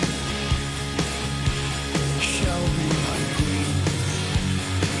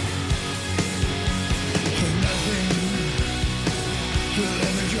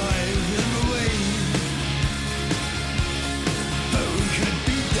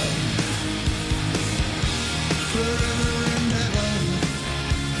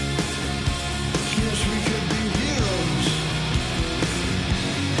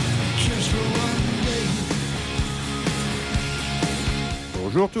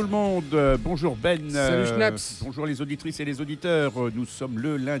tout le monde, bonjour Ben. Salut Schnaps. Bonjour les auditrices et les auditeurs. Nous sommes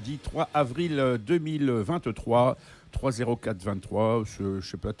le lundi 3 avril 2023. 30423, je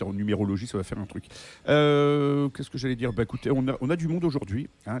sais pas, t'es en numérologie, ça va faire un truc. Qu'est-ce que j'allais dire? Écoutez, on a du monde aujourd'hui.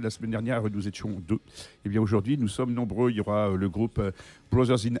 La semaine dernière, nous étions 2. Et bien aujourd'hui, nous sommes nombreux. Il y aura le groupe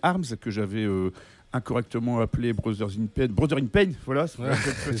Brothers in Arms, que j'avais incorrectement appelé Brothers in Pain. Brother in Pain, voilà. Ouais,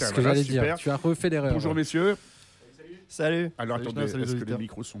 c'est ce que j'allais dire. Tu as refait l'erreur. Bonjour messieurs. Salut. Alors salut, attendez, salut, est-ce que les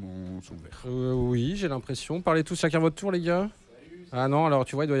micros sont ouverts? Oui, j'ai l'impression. Parlez tous chacun votre tour, les gars. Ah non, alors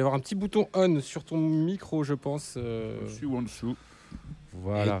tu vois, il doit y avoir un petit bouton on sur ton micro, je pense. Dessus ou en dessous.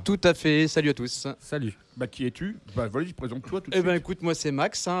 Voilà. Et tout à fait, salut à tous. Salut. Qui es-tu? Vas-y, présente-toi tout de Eh suite. ben écoute, moi c'est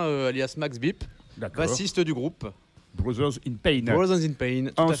Max, alias Max Bip, D'accord. bassiste du groupe. Brothers in Pain. Brothers in Pain,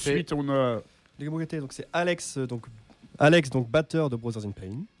 tout à fait. Ensuite, on a... Donc c'est Alex, donc batteur de Brothers in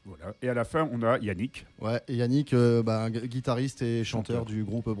Pain. Voilà. Et à la fin, on a Yannick. Ouais, et Yannick, guitariste et chanteur du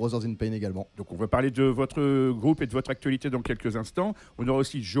groupe Brothers in Pain également. Donc on va parler de votre groupe et de votre actualité dans quelques instants. On aura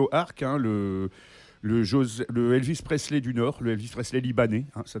aussi Jo Ark, le Elvis Presley du Nord, le Elvis Presley libanais,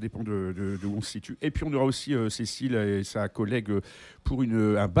 ça dépend de où on se situe. Et puis on aura aussi Cécile et sa collègue pour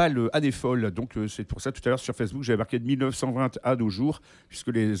un bal Années Folles. Donc c'est pour ça tout à l'heure sur Facebook j'avais marqué de 1920 à nos jours, puisque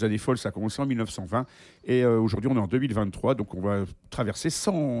les Années Folles ça a commencé en 1920. Et aujourd'hui on est en 2023, donc on va traverser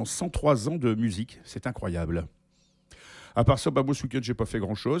 103 ans de musique. C'est incroyable. À part ça, moi ce week-end, j'ai pas fait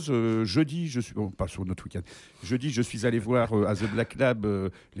grand-chose. Jeudi, pas sur notre week-end. Jeudi, je suis allé voir à The Black Lab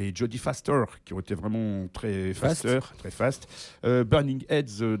les Jodie Faster, qui ont été vraiment très fast. Burning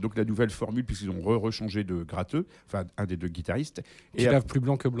Heads, donc la nouvelle formule, puisqu'ils ont rechangé de gratteux, enfin un des deux guitaristes. Qui lave plus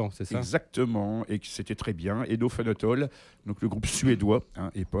blanc que blanc, c'est ça? Exactement, et c'était très bien. Et No Fun At All, donc le groupe suédois,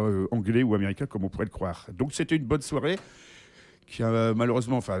 et pas anglais ou américain comme on pourrait le croire. Donc c'était une bonne soirée, qui a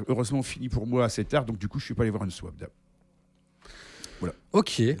heureusement fini pour moi assez tard, donc du coup je suis pas allé voir une swap. Voilà.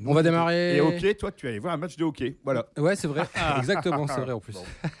 Ok, on va démarrer. Et ok, toi tu es allé voir un match de hockey, voilà. Ouais, c'est vrai, exactement, c'est vrai en plus. Bon.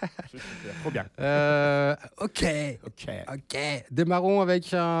 C'est super. Trop bien. Ok. Démarrons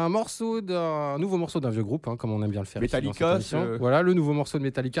avec un nouveau morceau d'un vieux groupe, comme on aime bien le faire. Metallica. Voilà, le nouveau morceau de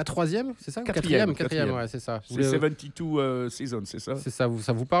Metallica, 3e, c'est ça? Quatrième, ouais, c'est ça. C'est 72 Seasons, c'est ça? C'est ça,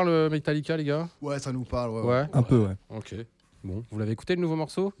 ça vous parle Metallica, les gars? Ouais, ça nous parle. Ouais. Un peu, ouais. Ok. Bon, vous l'avez écouté le nouveau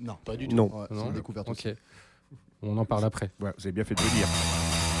morceau? Non, pas du tout. Non. Ouais, c'est une découverte aussi. Ok. On en parle après. Ouais, vous avez bien fait de venir.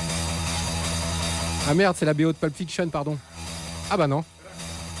 Ah merde, c'est la BO de Pulp Fiction, pardon. Ah bah non.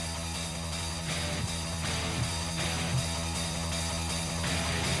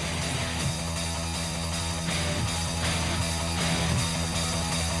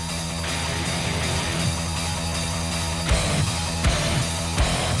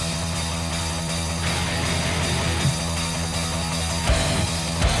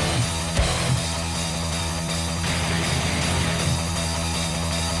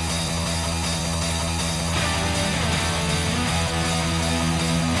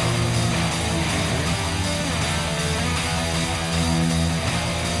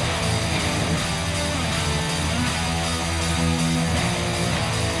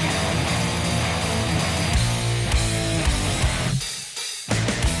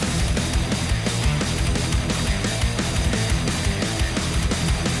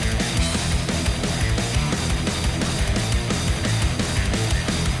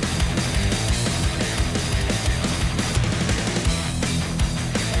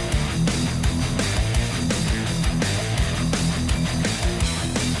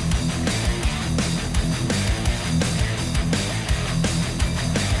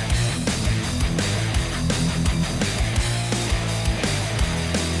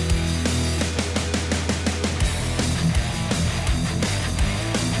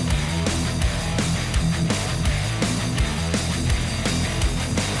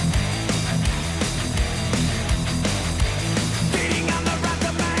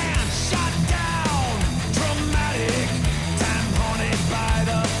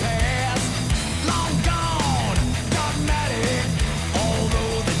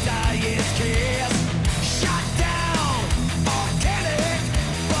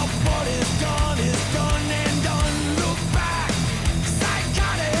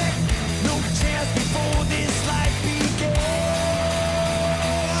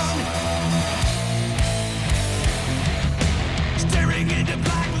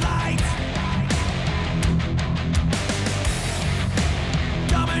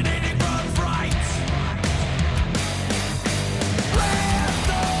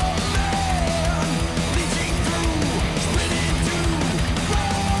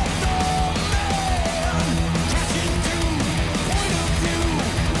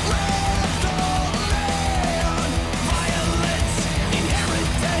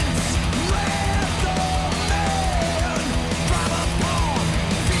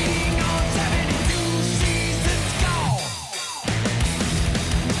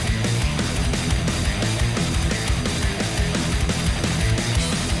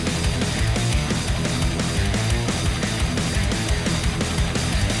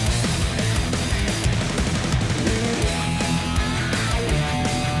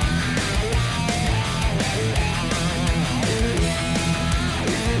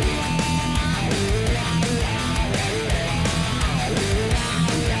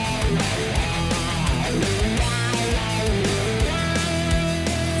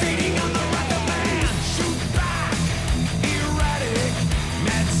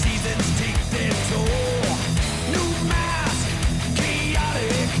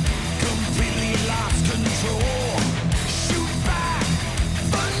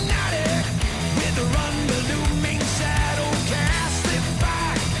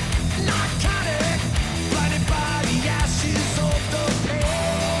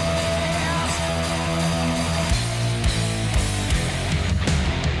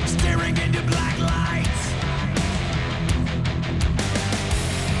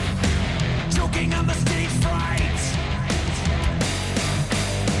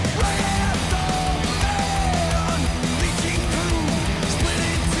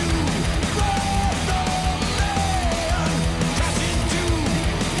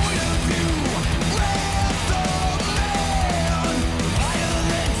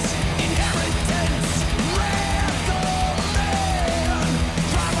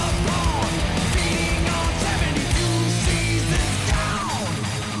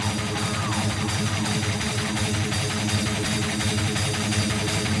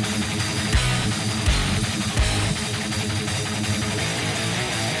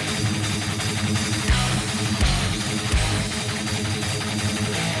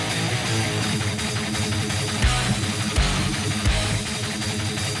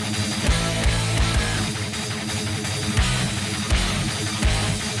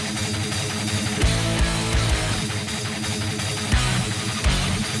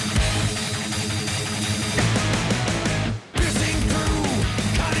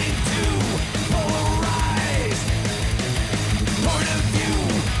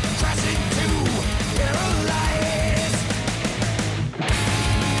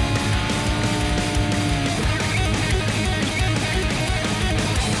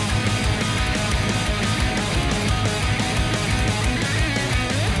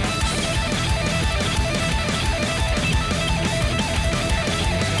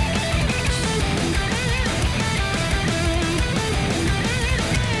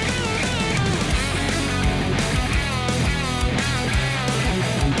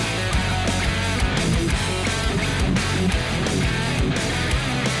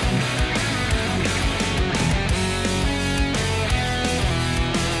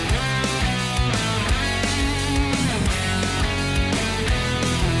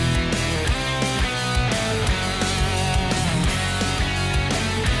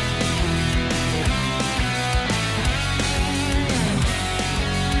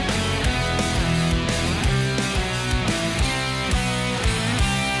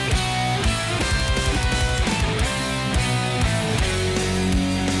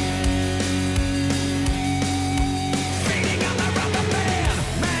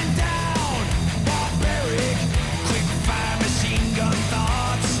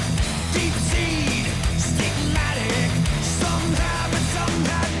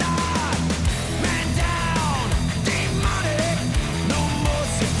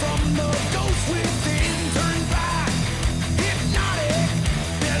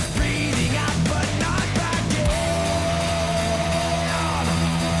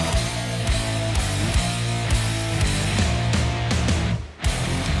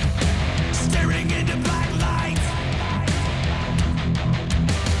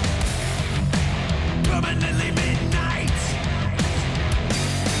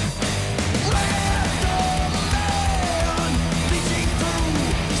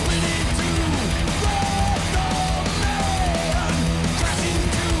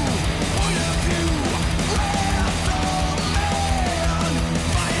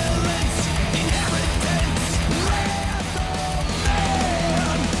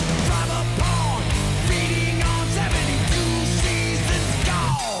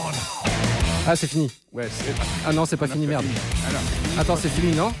 Ah, c'est fini. Ouais, Ah non, c'est pas fini, merde. Alors, Attends, c'est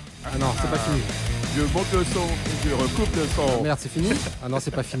fini, non? Ah non, c'est pas fini. je monte le son, je recoupe le son. Merde, c'est fini? Ah non,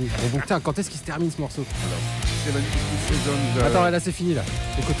 c'est pas fini. Bon, putain, quand est-ce qu'il se termine ce morceau? C'est magnifique, Seasons. Attends, là, c'est fini, là.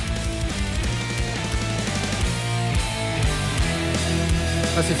 Écoute.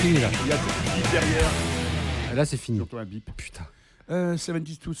 Ah, c'est fini, là. Il y a tout qui dit derrière. Là, c'est fini. Surtout un bip. Putain.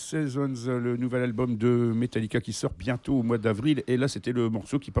 72 Seasons, le nouvel album de Metallica qui sort bientôt au mois d'avril. Et là, c'était le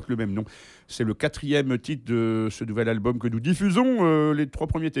morceau qui porte le même nom. C'est le 4e titre de ce nouvel album que nous diffusons. Les 3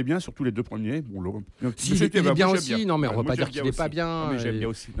 premiers étaient bien, surtout les 2 premiers. Bon, Si, il est bien aussi. Non, mais on va pas dire qu'il est pas bien. Non, mais j'aime bien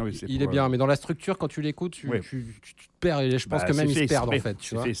aussi. Non, mais il est bien, mais dans la structure, quand tu l'écoutes, tu te perds. Et je pense que même ils se perdent, en fait.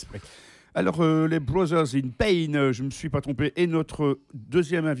 Tu vois. Alors, les Brothers in Pain, je me suis pas trompé, et notre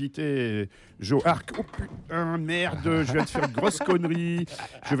deuxième invité, Jo Ark. Oh putain, merde, je viens de faire une grosse connerie.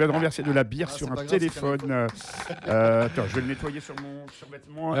 Je viens de renverser de la bière sur un téléphone. Attends, je vais le nettoyer sur mon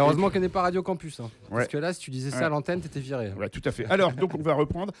survêtement. Heureusement qu'elle n'est pas Radio Campus. Hein. Ouais. Parce que là, si tu disais ça à l'antenne, t'étais viré. Ouais, tout à fait. Alors, donc, on va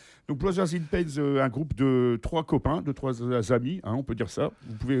reprendre. Donc, Brothers in Pain, un groupe de 3 copains, de 3 amis, hein, on peut dire ça.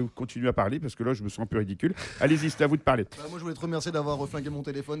 Vous pouvez continuer à parler, parce que là, je me sens un peu ridicule. Allez-y, c'est à vous de parler. Moi, je voulais te remercier d'avoir reflingué mon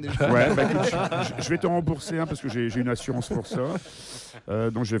téléphone déjà. Ouais, bah, écoute, je vais te rembourser parce que j'ai une assurance pour ça.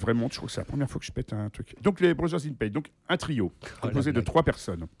 Donc je crois que c'est la première fois que je pète un truc. Donc les Brothers in Pain, donc un trio composé de 3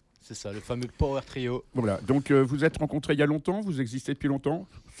 personnes. C'est ça, le fameux Power Trio. Voilà, donc vous êtes rencontrés il y a longtemps, vous existez depuis longtemps,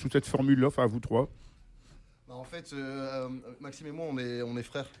 sous cette formule-là, enfin vous 3. En fait, Maxime et moi, on est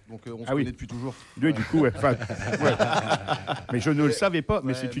frères, donc on se Ah oui. connaît depuis toujours. Oui, du coup, ouais. Mais je ne le savais pas,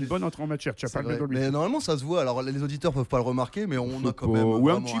 mais c'est une bonne entrée en matière. Tu as parlé de lui. Mais normalement, ça se voit. Alors, les auditeurs peuvent pas le remarquer, mais on a quand même.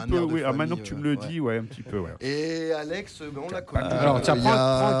 Oui, un vraiment petit air peu, de oui. Ah, famille, maintenant que tu me le dis, ouais, un petit peu, ouais. Et Alex, on l'a connu. Alors, tiens, prends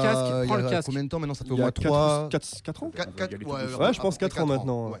le casque. Prends le casque. Combien de temps maintenant? Ça fait au Il y moins a 3 4 ans. Ouais, je pense 4 ans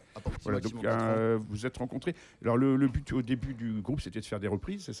maintenant. Ouais, Donc, vous êtes rencontrés. Alors, le but au début du groupe, c'était de faire des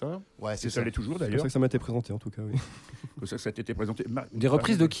reprises, c'est ça? Ouais, C'est ça, l'est toujours C'est comme d'ailleurs. ça que ça m'a été présenté en tout cas, oui. Comme ça a été présenté. Des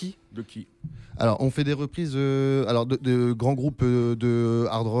reprises de qui? De qui? Alors, on fait des reprises de grands groupes de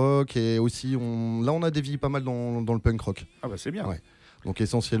hard rock et aussi, on a dévié pas mal dans le punk rock. Ah bah c'est bien. Ouais. Donc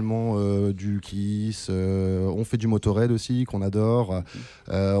essentiellement du Kiss, on fait du Motorhead aussi qu'on adore,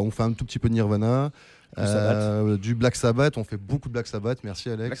 on fait un tout petit peu de Nirvana. Du Black Sabbath, on fait beaucoup de Black Sabbath, merci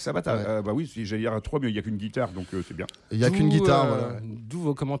Alex. Black Sabbath, bah oui, j'allais dire à 3, mais il n'y a qu'une guitare, donc c'est bien. Il n'y a qu'une guitare, voilà. D'où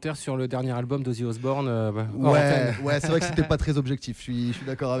vos commentaires sur le dernier album d'Ozzy Osbourne. Ouais, c'est vrai que c'était pas très objectif, je suis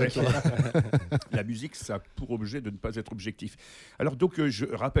d'accord avec toi. La musique, ça a pour objet de ne pas être objectif. Alors donc, je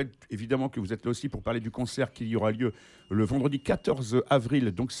rappelle évidemment que vous êtes là aussi pour parler du concert qui aura lieu le vendredi 14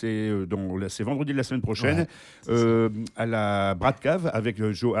 avril, donc c'est vendredi de la semaine prochaine, à la Brad Cave avec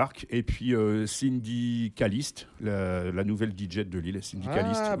Jo Ark et puis Cindy Caliste, la nouvelle DJ de Lille, Cindy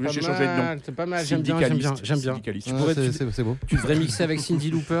Caliste. Ah, J'ai changé de nom. c'est pas mal, j'aime bien. Cindy Caliste. C'est beau. Tu devrais mixer avec Cindy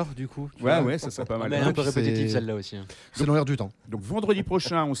Looper, du coup. Ouais, ça serait pas mal. Mais un peu répétitive celle-là aussi. C'est dans l'air du temps. Donc vendredi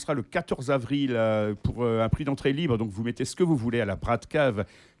prochain, on sera le 14 avril pour un prix d'entrée libre. Donc vous mettez ce que vous voulez à la Brad Cave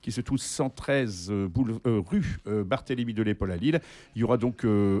qui se trouve 113 rue Barthélemy de l'Épaule à Lille. Il y aura donc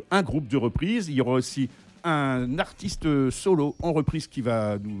un groupe de reprises. Il y aura aussi un artiste solo en reprise qui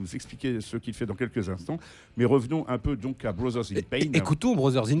va nous expliquer ce qu'il fait dans quelques instants. Mais revenons un peu donc à Brothers in Pain. Écoutons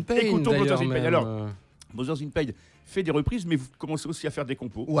Brothers in Pain. Écoutons Brothers in Pain. Même. Alors, Brothers in Pain fait des reprises, mais vous commencez aussi à faire des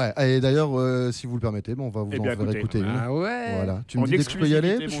compos. Ouais, et d'ailleurs, si vous le permettez, on va vous en faire écouter une. Ah ouais. Voilà. Tu me dis dès que tu peux y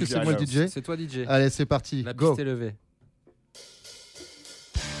aller, parce que c'est moi le DJ. C'est toi DJ. Allez, c'est parti. La Go. piste est levée.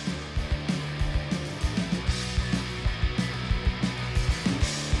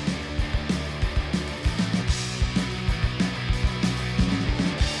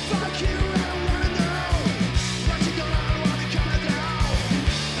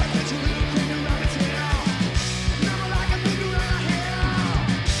 Dancing in the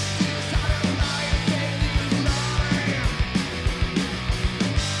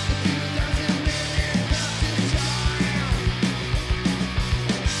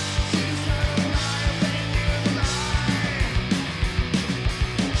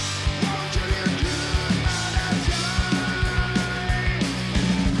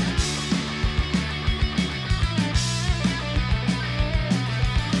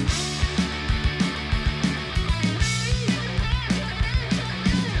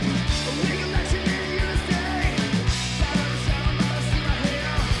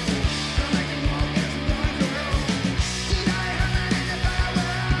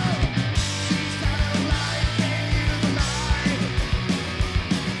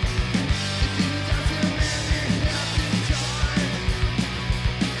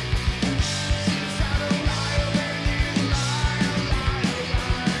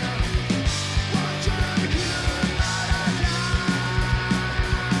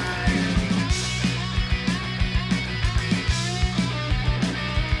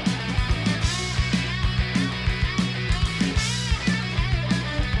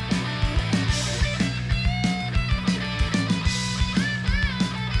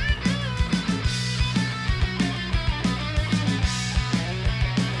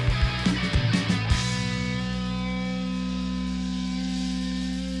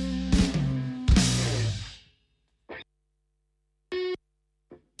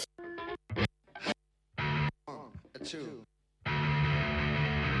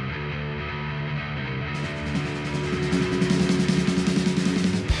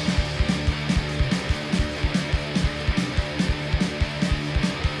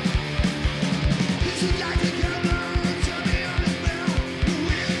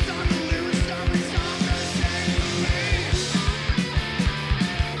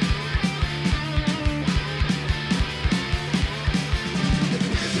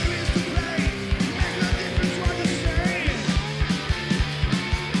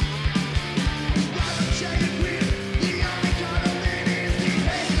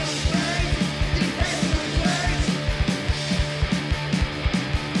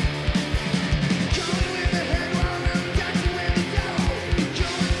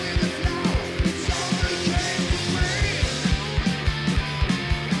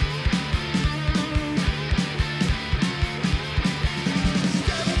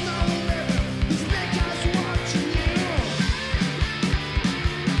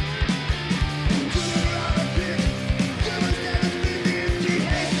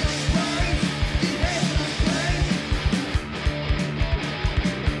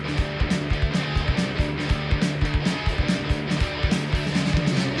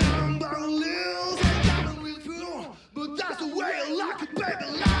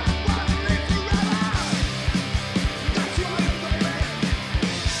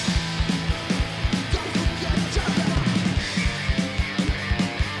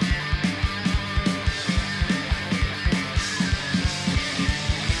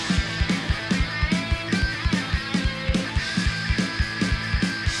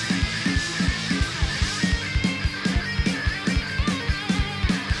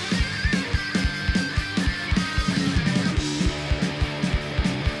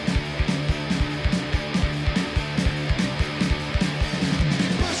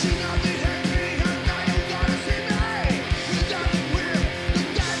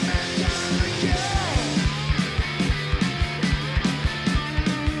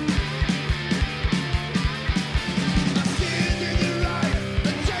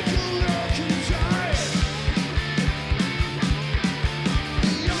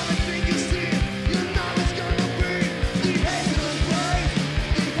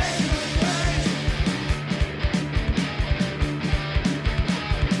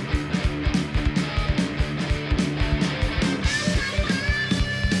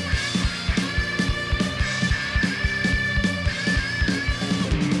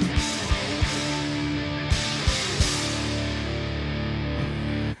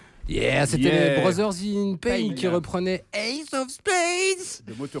C'était les Brothers in Pain qui reprenaient Ace of Spades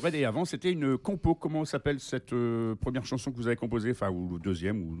de Motorhead. Et avant, c'était une compo. Comment s'appelle cette première chanson que vous avez composée, enfin, ou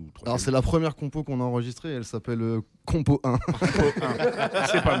deuxième ou troisième? Alors, c'est la première compo qu'on a enregistrée. Elle s'appelle Compo 1.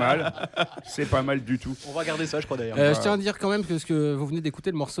 C'est pas mal. C'est pas mal du tout. On va garder ça, je crois d'ailleurs. Je tiens à dire quand même que ce que vous venez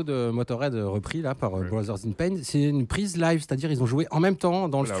d'écouter, le morceau de Motorhead repris là par Brothers in Pain, c'est une prise live, c'est-à-dire ils ont joué en même temps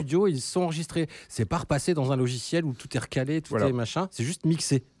dans le studio, ils se sont enregistrés. C'est pas repassé dans un logiciel où tout est recalé, tout est machin. C'est juste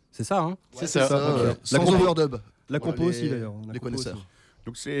mixé. C'est ça, hein? C'est ça. Sans overdub. La compo aussi d'ailleurs. Les connaisseurs.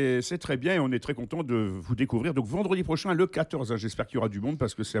 Donc c'est très bien et on est très content de vous découvrir. Donc vendredi prochain, le 14, j'espère qu'il y aura du monde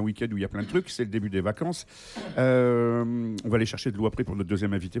parce que c'est un week-end où il y a plein de trucs, c'est le début des vacances. On va aller chercher de l'eau après pour notre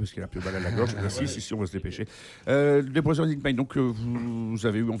deuxième invité parce qu'il a un peu mal à la gorge. Si, on va se dépêcher. Les Brothers in Pain, donc vous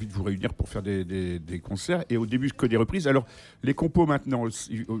avez eu envie de vous réunir pour faire des concerts et au début que des reprises. Alors les compos maintenant,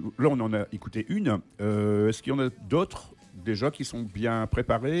 là on en a écouté une. Est-ce qu'il y en a d'autres déjà qui sont bien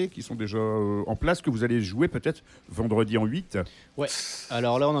préparés, qui sont déjà en place, que vous allez jouer peut-être vendredi en 8? Ouais,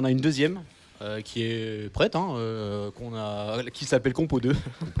 alors là on en a une deuxième qui est prête, qui s'appelle Compo 2.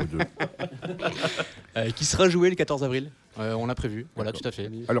 Qui sera jouée le 14 avril, on l'a prévu, voilà, tout à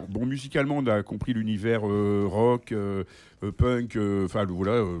fait. Alors bon, musicalement on a compris l'univers rock, punk, enfin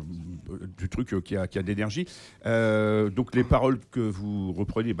voilà, du truc qui a de l'énergie. Donc les paroles que vous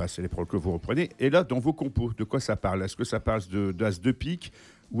reprenez, c'est les paroles que vous reprenez. Et là, dans vos compos, de quoi ça parle? Est-ce que ça parle d'As de pique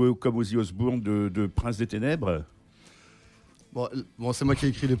ou comme Ozzy Osbourne de Prince des Ténèbres? Bon, c'est moi qui ai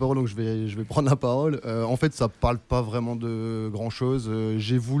écrit les paroles, donc je vais prendre la parole. En fait, ça parle pas vraiment de grand-chose.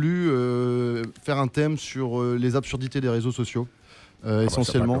 J'ai voulu faire un thème sur les absurdités des réseaux sociaux,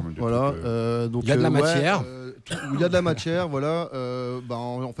 essentiellement. Voilà. Donc, il y a de la matière. Il y a de la matière, voilà.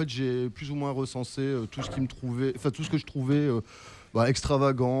 En fait, j'ai plus ou moins recensé tout ce que je trouvais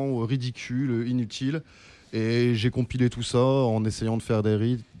extravagant, ridicule, inutile. Et j'ai compilé tout ça en essayant de faire des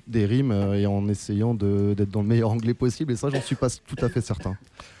rimes et en essayant d'être dans le meilleur anglais possible. Et ça, j'en suis pas tout à fait certain.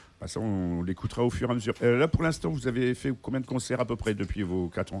 Ça, on l'écoutera au fur et à mesure. Là, pour l'instant, vous avez fait combien de concerts à peu près depuis vos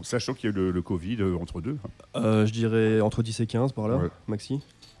 4 ans? Sachant qu'il y a eu le Covid entre deux. Je dirais entre 10 et 15 par là, maxi.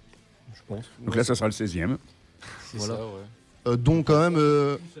 Je pense. Donc là, ça sera le 16e. Voilà. Donc quand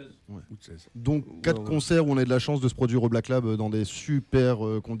même... Ou 16. Donc 4 concerts où on a de la chance de se produire au Black Lab dans des super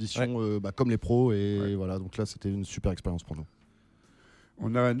conditions comme les pros. Et voilà, donc là, c'était une super expérience pour nous.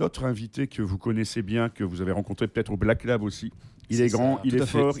 On a un autre invité que vous connaissez bien, que vous avez rencontré peut-être au Black Lab aussi. Il est grand, il est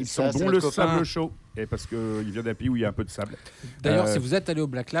fort, il sent bon le sable chaud. Et parce qu'il vient d'un pays où il y a un peu de sable. D'ailleurs, si vous êtes allé au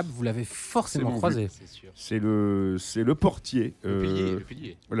Black Lab, vous l'avez forcément croisé. C'est le portier. Le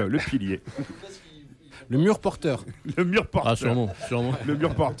pilier. Voilà, le pilier. Le mur porteur. Le mur porteur. Ah, sûrement. Le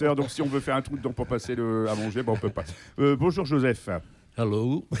mur porteur. Donc, si on veut faire un truc pour passer à manger, on peut pas. Bonjour Joseph.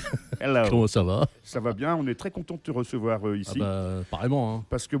 Hello. Hello. Comment ça va? Ça va bien. On est très content de te recevoir ici. Pareillement. Hein.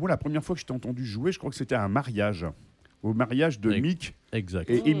 Parce que moi, la première fois que je t'ai entendu jouer, je crois que c'était à un mariage. Au mariage de Mick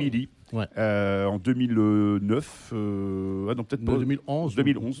et Émilie. Ouais. En 2009. Non, peut-être pas. 2011.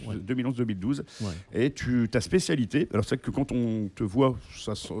 2011-2012. Ouais. Et ta spécialité, alors c'est vrai que quand on te voit,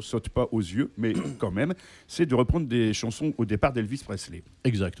 ça ne saute pas aux yeux, mais quand même, c'est de reprendre des chansons au départ d'Elvis Presley.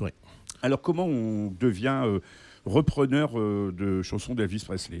 Exact, oui. Alors comment on devient repreneur de chansons d'Elvis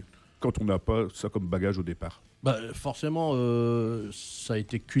Presley quand on n'a pas ça comme bagage au départ? Forcément, ça a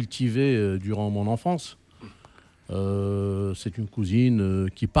été cultivé durant mon enfance. C'est une cousine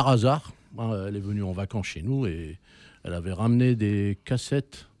qui, par hasard, elle est venue en vacances chez nous et elle avait ramené des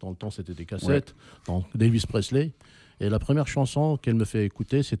cassettes. Dans le temps, c'était des cassettes d'Elvis Presley. Et la première chanson qu'elle me fait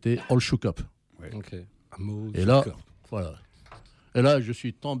écouter, c'était All Shook Up. Ouais. Okay. Et là, voilà. Et là, je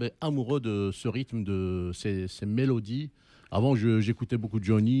suis tombé amoureux de ce rythme, de ces mélodies. Avant, j'écoutais beaucoup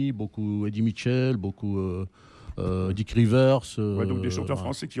Johnny, beaucoup Eddie Mitchell, beaucoup Dick Rivers. Donc des chanteurs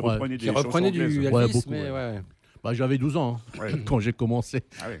français qui reprenaient des chansons du anglaises. Elvis, beaucoup, mais j'avais 12 ans quand j'ai commencé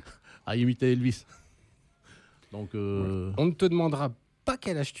à imiter Elvis. Donc, on ne te demandera pas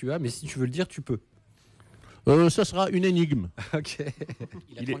quel âge tu as, mais si tu veux le dire, tu peux. Ça sera une énigme. Ok.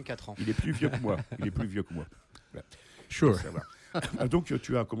 Il a 34 ans. Il est plus vieux que moi. Voilà. Sure. Donc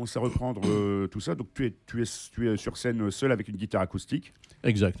tu as commencé à reprendre tout ça. Donc tu es sur scène seul avec une guitare acoustique.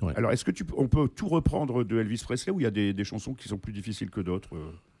 Exact. Ouais. Alors est-ce que on peut tout reprendre de Elvis Presley ou il y a des chansons qui sont plus difficiles que d'autres?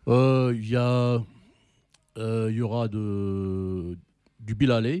 Il y aura du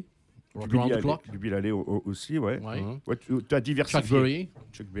Bill Haley. Du Bill Haley aussi, ouais. Tu as diversifié.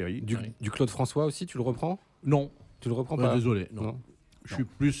 Chuck Berry. Du Claude François aussi, tu le reprends? Non. Tu le reprends pas? Désolé, non. Je suis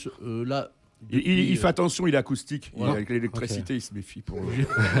plus là. Il fait attention, il est acoustique. Avec l'électricité, il se méfie pour.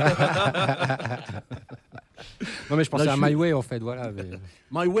 Non, mais je pensais Là, à je My suis- Way en fait. Voilà, mais...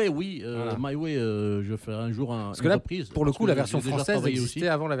 My Way, oui. Voilà. My Way, je ferai un jour Parce que une là, reprise. pour le parce coup, que la j'ai version déjà française travaillé existait aussi.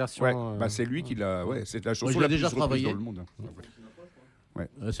 avant la version. Ouais, c'est lui qui l'a. Ouais, c'est la chanson je l'ai la plus déjà reprise travaillé. dans le monde.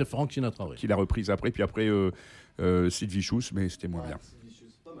 C'est Frank Sinatra. Oui. Qui l'a reprise après, puis après Sid Vicious, mais c'était moins bien.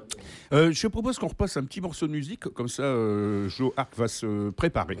 Je propose qu'on repasse un petit morceau de musique, comme ça Jo Ark va se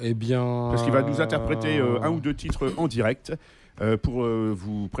préparer. Eh bien. Parce qu'il va nous interpréter un ou deux titres en direct pour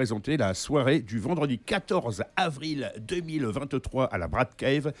vous présenter la soirée du vendredi 14 avril 2023 à la Brad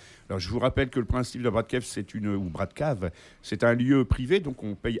Cave. Alors je vous rappelle que le principe de la Brad Cave, Brad Cave, c'est un lieu privé, donc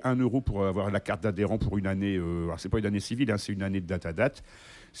on paye 1 euro pour avoir la carte d'adhérent pour une année. Alors c'est pas une année civile, hein, c'est une année de date à date.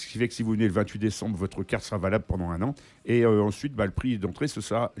 Ce qui fait que si vous venez le 28 décembre, votre carte sera valable pendant un an. Et ensuite, le prix d'entrée, ce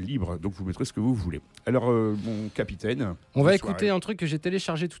sera libre. Donc, vous mettrez ce que vous voulez. Alors, mon capitaine... On va écouter un truc que j'ai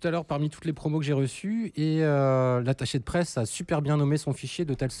téléchargé tout à l'heure parmi toutes les promos que j'ai reçues. Et l'attaché de presse a super bien nommé son fichier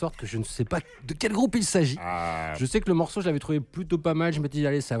de telle sorte que je ne sais pas de quel groupe il s'agit. Je sais que le morceau, je l'avais trouvé plutôt pas mal. Je me dis,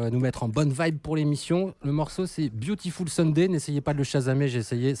 allez, ça va nous mettre en bonne vibe pour l'émission. Le morceau, c'est Beautiful Sunday. N'essayez pas de le chasamer. J'ai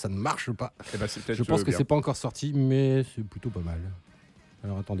essayé, ça ne marche pas. Eh ben, je pense que c'est pas encore sorti, mais c'est plutôt pas mal.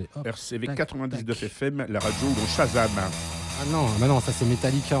 Alors attendez. Hop, RCV tac, 99 tac. FM, la radio où on Shazam. Ah non, bah non, ça c'est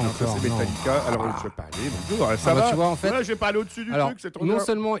Metallica Non, encore. ça c'est non. Metallica. Alors, je vais pas aller. Bonjour, ça bah, va tu vois, en fait- Ouais, je vais pas aller au-dessus du Alors, truc, c'est trop non bien.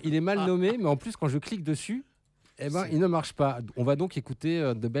 seulement il est mal nommé, mais en plus quand je clique dessus, eh ben, il ne marche pas. On va donc écouter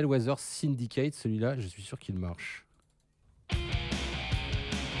The Bellwether Syndicate, celui-là, je suis sûr qu'il marche.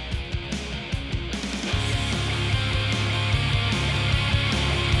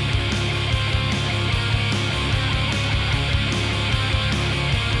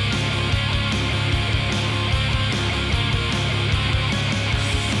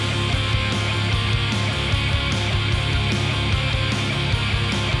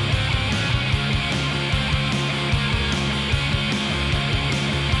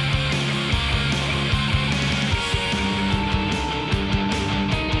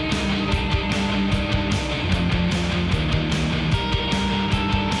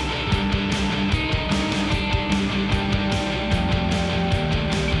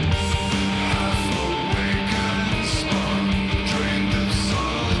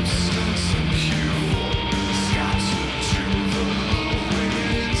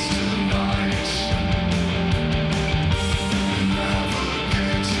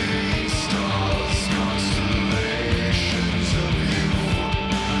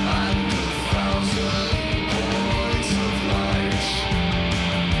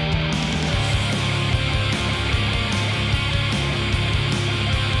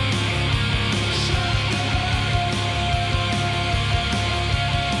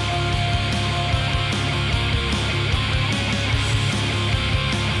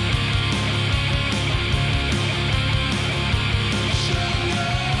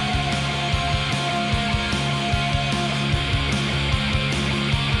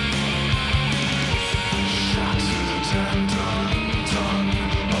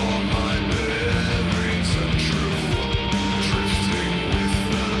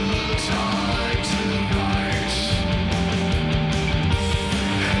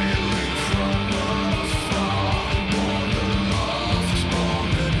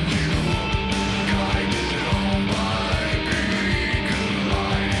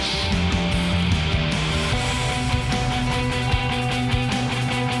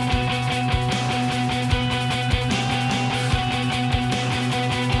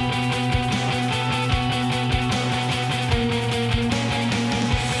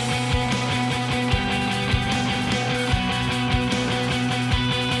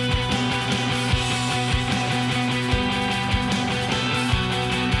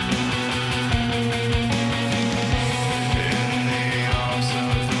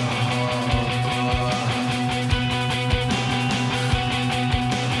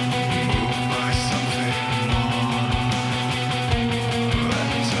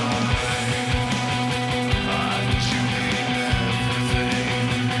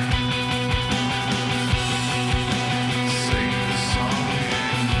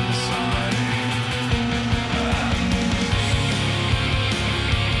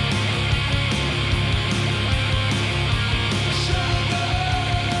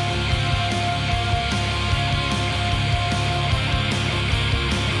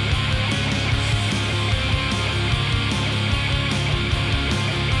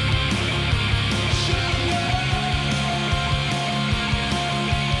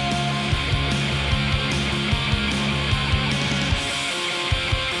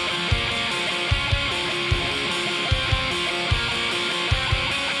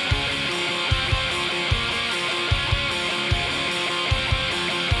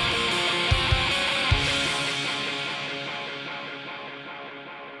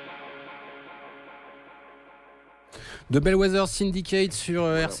 De Bellwether Syndicate sur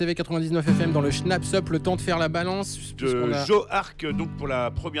RCV 99 FM dans le Schnaps Up, le temps de faire la balance. De Jo Ark, donc pour la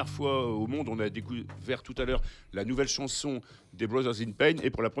première fois au monde, on a découvert tout à l'heure la nouvelle chanson des Brothers in Pain, et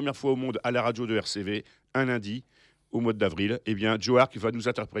pour la première fois au monde à la radio de RCV, un lundi au mois d'avril, eh bien Jo Ark va nous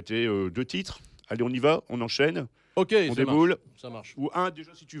interpréter 2 titres. Allez, on y va, on enchaîne. Ok, on déboule. Ça marche. Ou un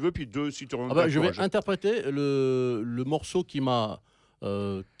déjà si tu veux, puis 2 si tu en je vais interpréter le morceau qui m'a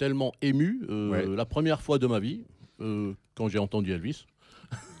tellement ému la première fois de ma vie. Quand j'ai entendu Elvis,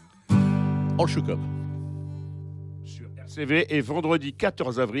 All Shook Up. Sur RCV et vendredi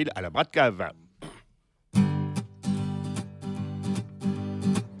 14 avril à la Bratcave.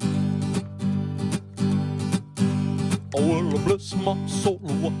 Oh, well, bless my soul,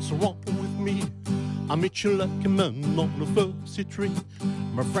 what's wrong with me? I meet you like a man on a fuzzy tree.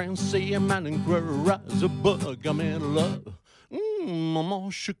 My friends say a man in queer as a bug. I'm in love. I'm all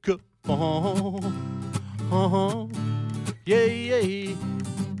shook up. Yeah.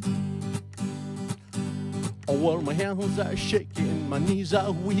 Oh, well, my hands are shaking, my knees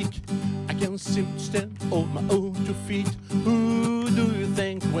are weak. I can't seem to stand on my own 2 feet. Who do you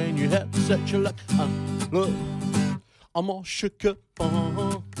think when you have such a luck? Love, I'm all shook up.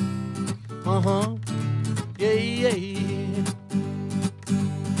 Yeah.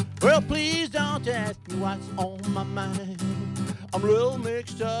 Well, please don't ask me what's on my mind. I'm a little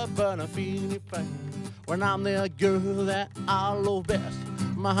mixed up, but I'm feeling fine. When I'm the girl that I love best,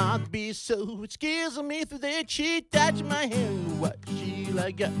 my heart beats so it scares me through that she touch my hand. What she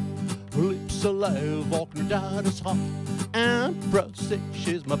like got? Her lips alive, walking down his heart. And proud to say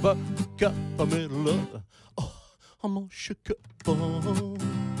she's my buttercup. I'm in love. Oh, I'm all shook up.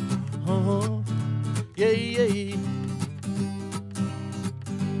 Yeah.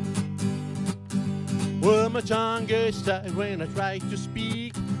 Well, my tongue gets tied when I try to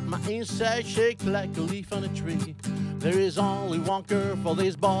speak. My inside shake like a leaf on a tree. There is only one cure for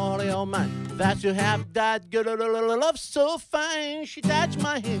this body of mine. That's to have that good love so fine. She touched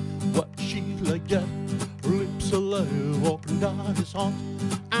my hand, what she like that? Her lips alive, walking down his heart.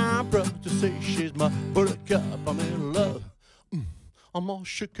 I'm proud to say she's my buttercup. I'm in love. I'm all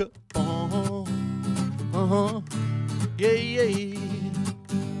shook up. Yeah.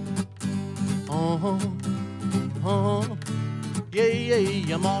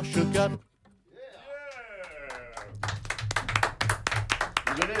 Yeah, I'm all shook up.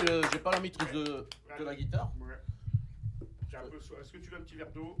 Désolé, j'ai pas la maîtrise de la guitare. Ouais. Est-ce que tu veux un petit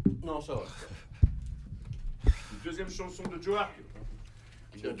verre d'eau? Non, ça va. Une deuxième chanson de Jo Ark.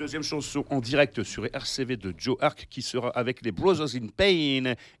 Une deuxième chanson en direct sur RCV de Jo Ark qui sera avec les Brothers in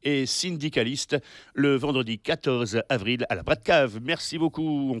Pain et Syndicaliste le vendredi 14 avril à la Bratcave. Merci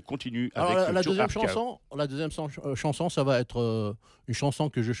beaucoup. On continue avec la Jo deuxième Ark. chanson, ça va être une chanson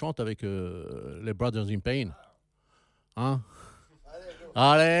que je chante avec les Brothers in Pain. Hein?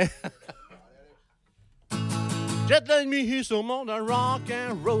 Allez. Just let me hear some on the rock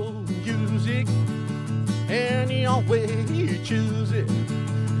and roll music. Any old way you choose it.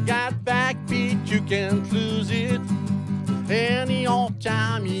 Got backbeat, you can't lose it. Any old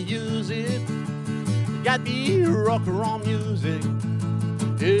time you use it. Got the rock and roll music.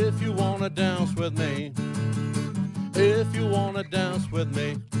 If you wanna dance with me. If you wanna dance with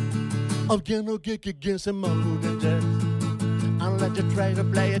me. I'm gonna kick against some modern jazz. And let you try to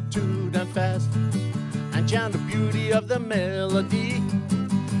play it too damn fast. And chant the beauty of the melody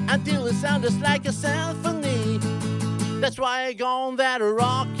until it sounds just like a symphony. That's why I go on that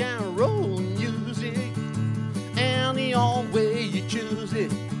rock and roll music. Any old way you choose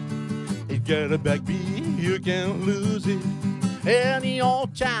it. It got a backbeat, you can't lose it. Any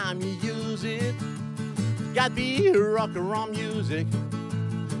old time you use it. Got the rock and roll music.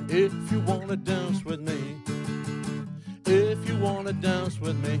 If you wanna dance with me. If you wanna dance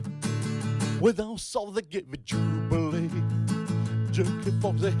with me. Without soul they give a jubilee. Jerky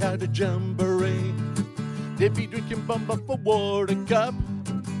folks they had a jamboree. They be drinking bumper for water cup.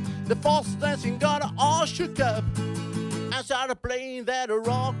 The false dancing got all shook up. I started playing that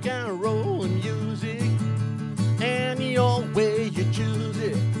rock and roll music. Any old way you choose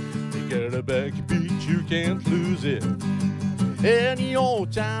it. You got a backbeat, you can't lose it. Any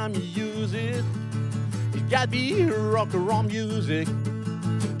old time you use it. It got to be rock and roll music.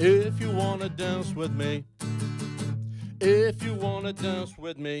 If you wanna dance with me. If you wanna dance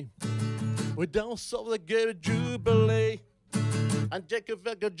with me. We dance over the gate jubilee. And take a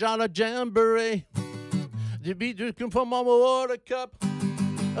figure John a jamboree. The beat drinking from my water cup.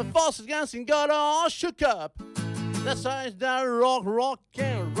 A false dancing got all shook up. That's how it's that rock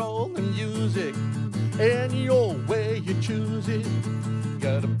and roll music. Any old way you choose it.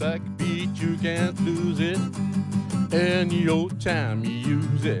 Got a backbeat, you can't lose it. any old time you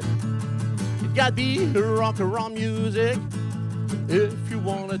use it. It gotta be rock and roll music. If you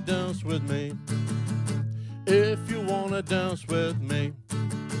wanna dance with me. If you wanna dance with me.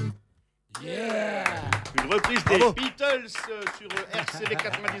 Yeah! Une reprise des Beatles sur RCV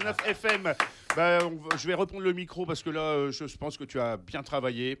 99 FM. Je vais reprendre le micro parce que là, je pense que tu as bien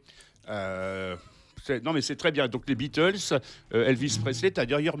travaillé. Non, mais c'est très bien. Donc, les Beatles, Elvis Presley, tu as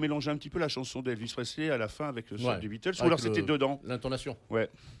d'ailleurs mélangé un petit peu la chanson d'Elvis Presley à la fin avec celle des Beatles. Ou alors c'était dedans? L'intonation. Ouais.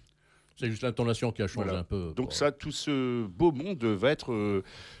 C'est juste l'intonation qui a changé un peu. Donc, ça, tout ce beau monde va être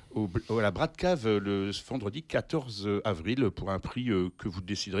à la Bras de Cave le vendredi 14 avril pour un prix que vous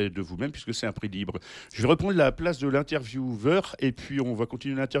déciderez de vous-même puisque c'est un prix libre. Je vais reprendre la place de l'intervieweur et puis on va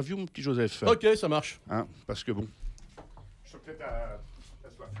continuer l'interview, mon petit Joseph. Ok, ça marche. Hein, parce que bon. Je peut-être à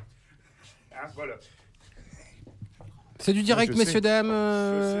soif. Hein, voilà. C'est du direct, messieurs, dames.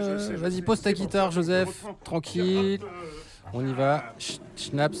 Vas-y, pose ta guitare, Joseph. Tranquille. On y va.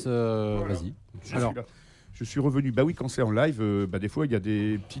 Schnaps, vas-y. Alors, je suis revenu. Bah oui, quand c'est en live, des fois, il y a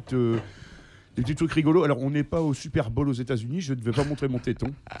des petits trucs rigolos. Alors, on n'est pas au Super Bowl aux États-Unis. Je ne vais pas montrer mon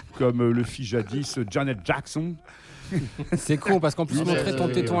téton, comme le fit jadis Janet Jackson. C'est con parce qu'en plus montrer ton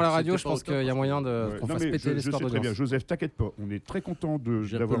téton à la radio, je pense qu'il y a moyen qu'on fasse péter les scores d'audience. Très bien, Joseph, t'inquiète pas, on est très content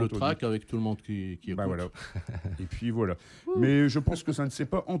d'avoir le track avec tout le monde qui écoute. Voilà. Et puis voilà. Mais je pense que ça ne s'est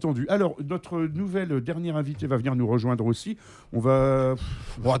pas entendu. Alors notre dernière invitée va venir nous rejoindre aussi. On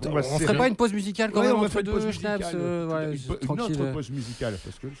ferait pas une pause musicale quand même entre deux Schnaps, tranquille. Une autre pause musicale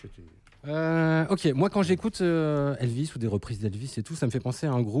parce que c'était. Ok, moi quand j'écoute Elvis ou des reprises d'Elvis et tout, ça me fait penser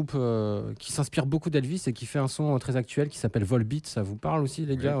à un groupe qui s'inspire beaucoup d'Elvis et qui fait un son très actuel qui s'appelle Volbeat. Ça vous parle aussi,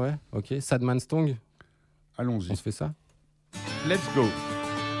 les gars? Ouais. Ok. Sad Man's Tongue. Allons-y. On se fait ça. Let's go.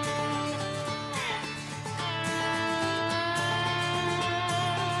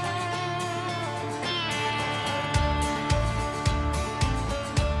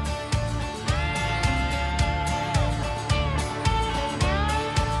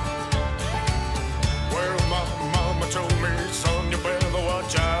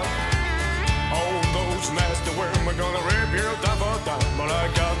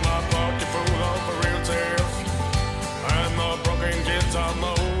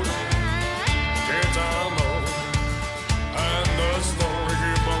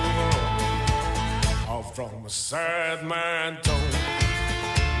 From a sad man tone.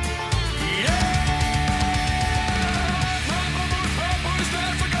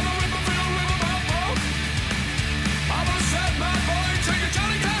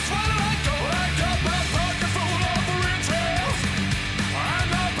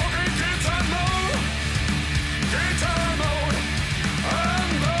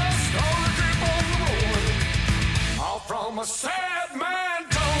 From a sad man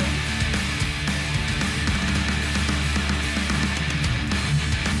tone.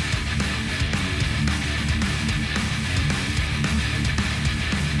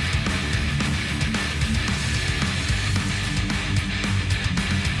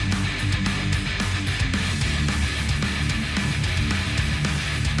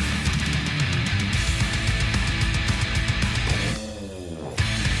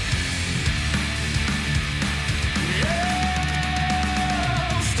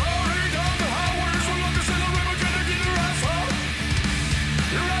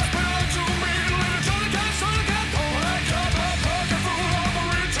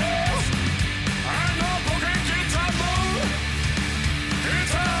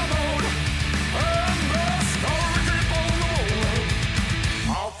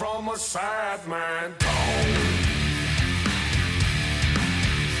 Sad man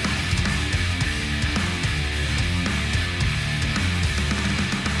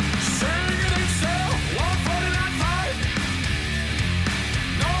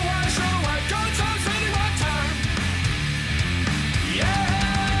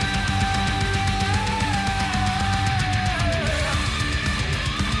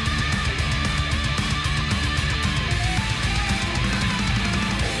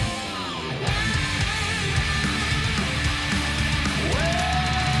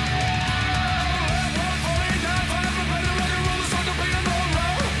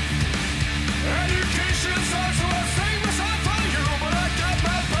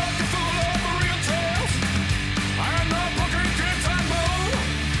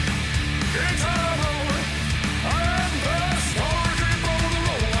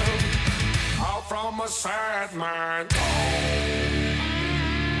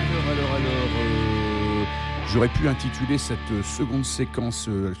J'aurais pu intituler cette seconde séquence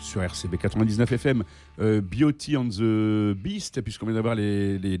sur RCB 99 FM Beauty and the Beast, puisqu'on vient d'avoir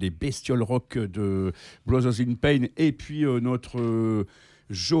les bestioles rock de Brothers in Pain, et puis notre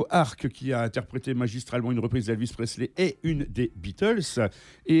Jo Ark qui a interprété magistralement une reprise d'Elvis Presley et une des Beatles.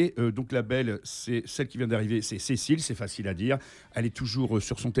 Et donc la belle, c'est celle qui vient d'arriver, c'est Cécile, c'est facile à dire. Elle est toujours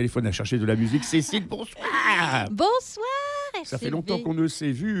sur son téléphone à chercher de la musique. Cécile, bonsoir. Bonsoir. Ça fait longtemps qu'on ne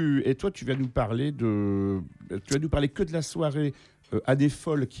s'est vu, et toi tu vas nous parler que de la soirée Années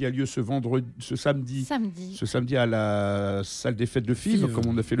Folles qui a lieu ce samedi à la salle des fêtes de Fives, comme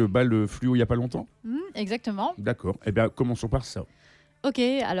on a fait le bal fluo il n'y a pas longtemps. Exactement. D'accord. Eh bien, commençons par ça. Ok,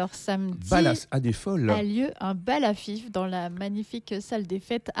 alors samedi Bal Années Folles a lieu un bal à Fives dans la magnifique salle des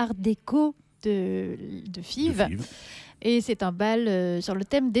fêtes Art déco de Fives. Et c'est un bal sur le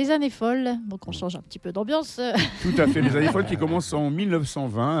thème des années folles. Donc on change un petit peu d'ambiance. Tout à fait, les années folles qui commencent en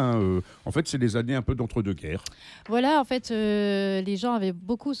 1920. En fait, c'est des années un peu d'entre-deux-guerres. Voilà, en fait, les gens avaient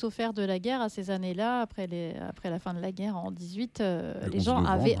beaucoup souffert de la guerre à ces années-là. Après la fin de la guerre en 18, les gens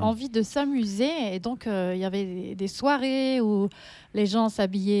avaient envie de s'amuser. Et donc, il y avait des soirées où les gens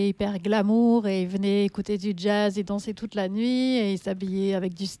s'habillaient hyper glamour et venaient écouter du jazz et danser toute la nuit. Et ils s'habillaient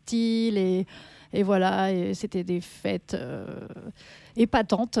avec du style et voilà, et c'était des fêtes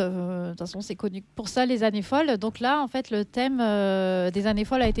épatantes. De toute façon, c'est connu pour ça, les années folles. Donc là, en fait, le thème des années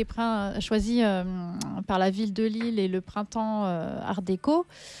folles a été choisi par la ville de Lille et le printemps Art déco,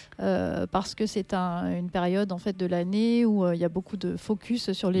 parce que c'est une période en fait de l'année où il y a beaucoup de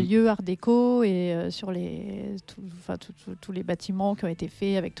focus sur les lieux Art déco et sur tous les bâtiments qui ont été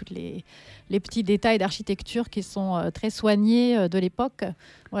faits avec tous les petits détails d'architecture qui sont très soignés de l'époque.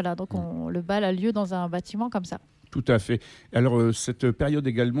 Voilà, donc le bal a lieu dans un bâtiment comme ça. Tout à fait. Alors, cette période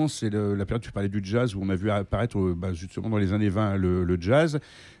également, c'est la période, tu parlais du jazz, où on a vu apparaître justement dans les années 20 le jazz,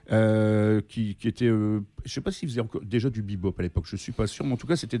 qui était... je ne sais pas s'il faisait déjà du bebop à l'époque, je ne suis pas sûr, mais en tout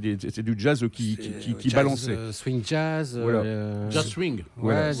cas, c'était du jazz qui jazz, balançait. Swing jazz. Voilà. Jazz swing.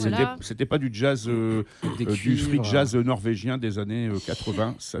 Voilà. Voilà. C'était pas du jazz, du free jazz norvégien des années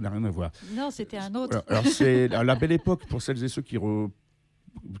 80, ça n'a rien à voir. Non, c'était un autre. Voilà. Alors, c'est la belle époque pour celles et ceux qui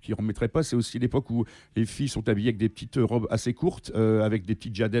remettraient pas, c'est aussi l'époque où les filles sont habillées avec des petites robes assez courtes, avec des petits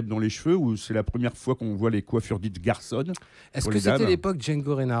diadèmes dans les cheveux, où c'est la première fois qu'on voit les coiffures dites garçonnes. Est-ce que c'était l'époque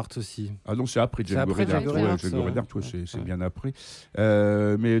Django Reinhardt aussi? Ah non, c'est après Django Reinhardt. Django Reinhardt, c'est bien après.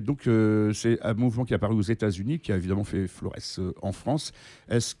 Mais donc, c'est un mouvement qui est apparu aux États-Unis, qui a évidemment fait florès en France.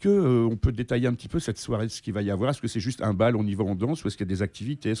 Est-ce qu'on peut détailler un petit peu cette soirée, ce qu'il va y avoir? Est-ce que c'est juste un bal, on y va, on danse, ou est-ce qu'il y a des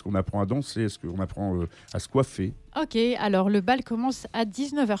activités? Est-ce qu'on apprend à danser? Est-ce qu'on apprend à se coiffer? Ok, alors le bal commence à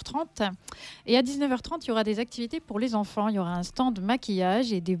 19h30 et à 19h30 il y aura des activités pour les enfants. Il y aura un stand de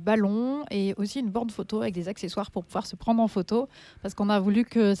maquillage et des ballons et aussi une borne photo avec des accessoires pour pouvoir se prendre en photo, parce qu'on a voulu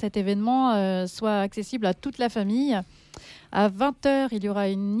que cet événement soit accessible à toute la famille. À 20h, il y aura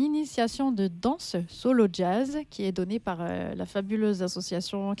une initiation de danse solo jazz qui est donnée par la fabuleuse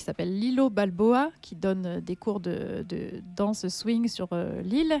association qui s'appelle Lilo Balboa, qui donne des cours de danse swing sur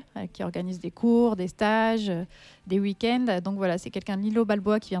l'île, qui organise des cours, des stages, des week-ends. Donc voilà, c'est quelqu'un de Lilo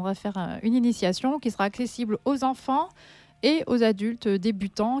Balboa qui viendra faire une initiation qui sera accessible aux enfants et aux adultes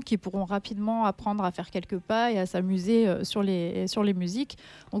débutants qui pourront rapidement apprendre à faire quelques pas et à s'amuser sur les musiques.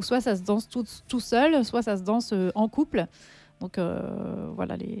 Donc soit ça se danse tout seul, soit ça se danse en couple. Donc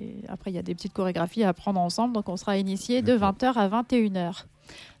voilà, après il y a des petites chorégraphies à apprendre ensemble. Donc on sera initié de 20h à 21h.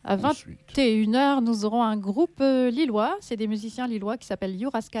 À 21h, nous aurons un groupe lillois. C'est des musiciens lillois qui s'appellent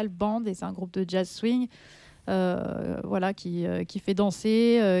Schnaps Ben et c'est un groupe de jazz swing. Voilà, qui fait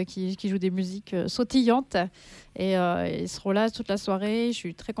danser, qui joue des musiques sautillantes. Et ils seront là toute la soirée. Je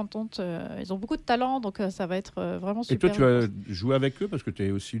suis très contente. Ils ont beaucoup de talent, donc ça va être vraiment super. Et toi, tu vas jouer avec eux parce que tu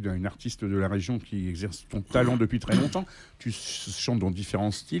es aussi une artiste de la région qui exerce ton talent depuis très longtemps. Tu chantes dans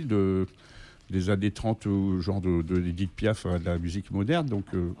différents styles des années 30 au genre de Edith Piaf, de la musique moderne. Donc,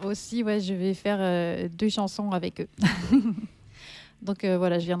 Aussi, ouais, je vais faire 2 chansons avec eux. Donc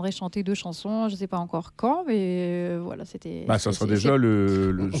voilà, je viendrai chanter 2 chansons, je ne sais pas encore quand, mais voilà, c'était... ça sera déjà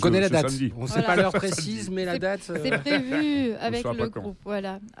on connaît la date, samedi. On ne sait pas l'heure précise, mais la date... C'est prévu avec le groupe,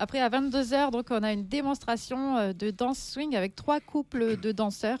 voilà. Après, à 22h, donc, on a une démonstration de danse swing avec 3 couples de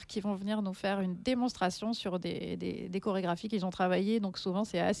danseurs qui vont venir nous faire une démonstration sur des chorégraphies qu'ils ont travaillées. Donc souvent,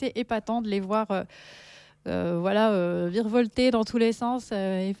 c'est assez épatant de les voir... virevolter dans tous les sens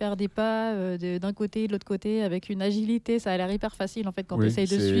et faire des pas d'un côté et de l'autre côté avec une agilité. Ça a l'air hyper facile en fait quand tu essayes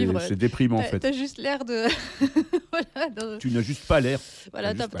de suivre. C'est déprimant en fait. T'as juste l'air de... Tu n'as juste pas l'air.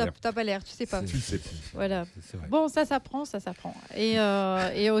 Voilà, t'as pas l'air, tu sais pas. Tu le sais pas. Voilà. Bon, ça s'apprend.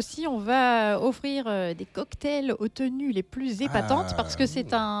 Et aussi, on va offrir des cocktails aux tenues les plus épatantes parce que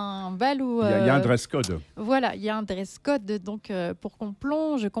c'est un bal où... Il y a un dress code. Voilà, il y a un dress code. Donc, pour qu'on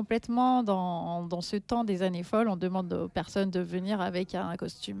plonge complètement dans ce temps des années folles, on demande aux personnes de venir avec un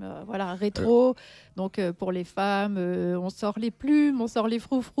costume rétro. Donc, pour les femmes, on sort les plumes, on sort les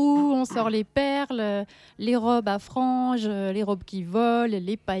froufrous, on sort les perles, les robes à franges, les robes qui volent,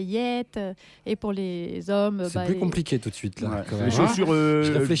 les paillettes. Et pour les hommes... C'est plus compliqué tout de suite. Là, les chaussures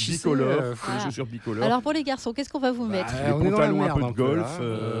bicolores. Les chaussures bicolores. Alors, pour les garçons, qu'est-ce qu'on va vous mettre? Les pantalons un peu de golf.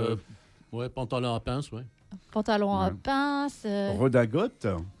 Pantalon à pince, ouais. Pantalon à pince. Redingote.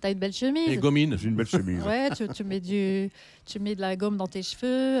 T'as une belle chemise. Et gomine. J'ai une belle chemise. Ouais, tu mets de la gomme dans tes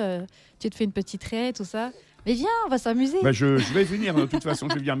cheveux, tu te fais une petite raie, tout ça. Mais viens, on va s'amuser. Je vais venir, de toute façon,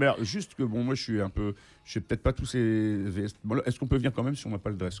 je vais venir. Mais juste que, moi, je sais peut-être pas tous ces vestements. Est-ce qu'on peut venir quand même si on n'a pas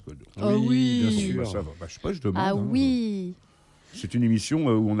le dress code? Oui, bien sûr. Ça va. Je sais pas, je demande. Ah oui. C'est une émission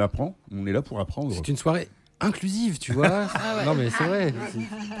où on apprend. On est là pour apprendre. C'est une soirée inclusive, tu vois. Non, mais c'est vrai.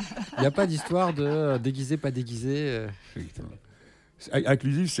 Il n'y a pas d'histoire de déguisé, pas déguisé.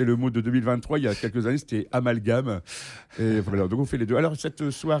 Inclusif, c'est le mot de 2023. Il y a quelques années, c'était amalgame. Et voilà, donc on fait les deux. Alors, cette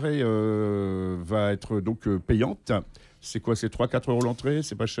soirée va être donc payante. C'est quoi? C'est 3-4 euros l'entrée?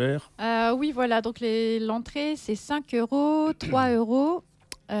 C'est pas cher? Oui, voilà. Donc, l'entrée, c'est 5 euros, 3 euros.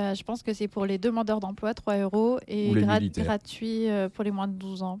 Je pense que c'est pour les demandeurs d'emploi, 3 euros. Et gratuit pour les moins de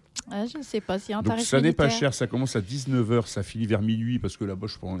 12 ans. Je ne sais pas s'il y a un tarif donc, ça militaire. n'est pas cher. Ça commence à 19h. Ça finit vers minuit. Parce que là-bas,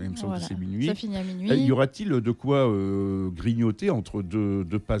 il me semble que c'est minuit. Ça finit à minuit. Y aura-t-il de quoi grignoter entre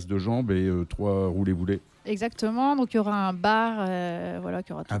deux passes de jambes et 3 roulés-boulés? Exactement. Donc, il y aura un bar.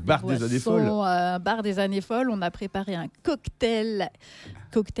 Qui aura un bar des années folles. Un bar des années folles. On a préparé un cocktail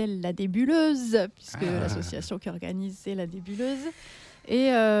La Débuleuse, puisque l'association qui organise, c'est La Débuleuse.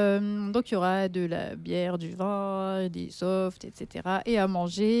 Et donc, il y aura de la bière, du vin, des softs, etc. Et à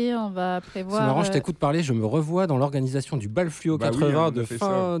manger, on va prévoir... C'est marrant, je t'écoute parler, je me revois dans l'organisation du bal fluo 80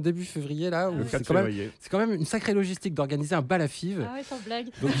 de début février. Là, le 4 février. C'est quand même une sacrée logistique d'organiser un bal à Fives. Ah ouais, sans blague.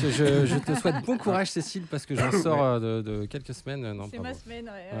 Donc, je te souhaite bon courage, Cécile, parce que j'en sors de quelques semaines. C'est ma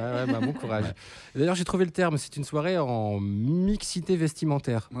semaine, bon courage. D'ailleurs, j'ai trouvé le terme, c'est une soirée en mixité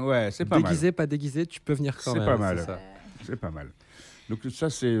vestimentaire. Ouais, c'est pas mal. Déguisé, pas déguisé, tu peux venir quand même. C'est pas mal. C'est pas mal. Donc ça,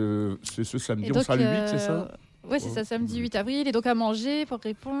 c'est ce samedi. Donc, on sera le 8, c'est ça? Oui, c'est ça, samedi 8 avril. Et donc à manger, pour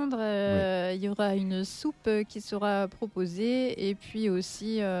répondre, il y aura une soupe qui sera proposée. Et puis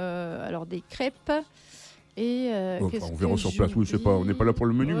aussi des crêpes. Et, on verra sur place. Oui, on n'est pas là pour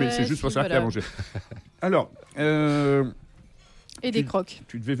le menu, mais c'est juste pour ça qu'il y a à manger. Alors... et des crocs.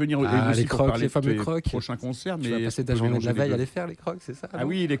 Tu devais venir les crocs, pour parler les fameux de tes crocs. prochains concerts. Tu vas passer ta journée de la veille à les faire, les crocs, c'est ça? Ah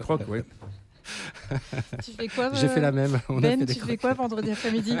oui, les crocs, oui. Tu fais quoi? J'ai fait la même. Tu fais quoi vendredi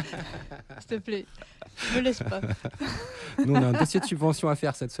après-midi? S'il te plaît, me laisse pas. Nous, on a un dossier de subvention à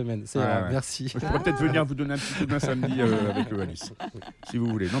faire cette semaine. Merci. Je pourrais peut-être venir vous donner un petit coup de main samedi avec Alice, si vous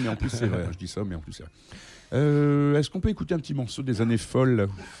voulez. Non, mais en plus, c'est vrai. Je dis ça, mais en plus, c'est vrai. Est-ce qu'on peut écouter un petit morceau des années folles?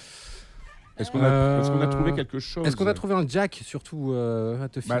 Est-ce qu'on a trouvé quelque chose? Est-ce qu'on a trouvé un jack, surtout, à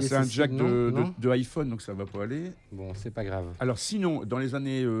te filer? C'est un jack de iPhone, donc ça va pas aller. Bon, c'est pas grave. Alors sinon, dans les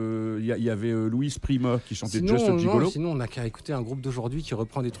années, il y avait Louise Prima qui chantait Just Gigolo. Sinon, on n'a qu'à écouter un groupe d'aujourd'hui qui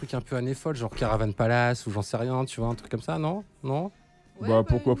reprend des trucs un peu années folles, genre Caravan Palace ou j'en sais rien, tu vois, un truc comme ça, non?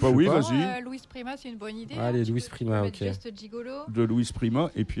 Pourquoi pas, oui, vas-y. Louise Prima, c'est une bonne idée. Allez, Louise Prima, ok. Just Gigolo. De Louise Prima,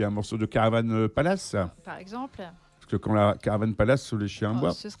 et puis un morceau de Caravan Palace. Par exemple. Parce que quand la Caravan Palace sous les chiens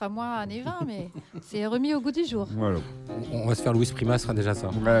boivent. Ce sera moins années 20, mais c'est remis au goût du jour. Voilà. On va se faire Louise Prima, ce sera déjà ça.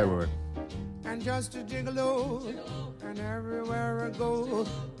 Ouais. And just a gigolo, and everywhere I go,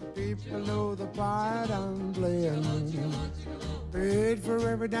 people know the part I'm playing. Paid for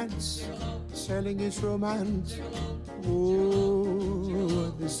every dance, selling his romance.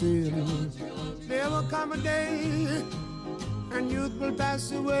 Oh, the sin. There will come a day, and youth will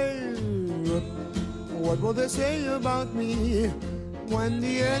pass away. What will they say about me? When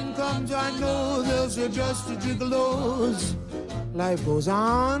the end comes, I know there's just a gigolos. Life goes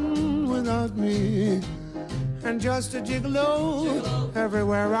on without me. And just a gigolo,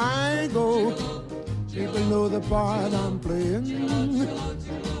 everywhere I go. People know the part I'm playing.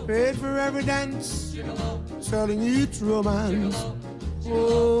 Paid for every dance, selling each romance.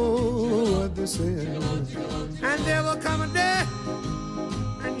 Oh, what they say. And there will come a day,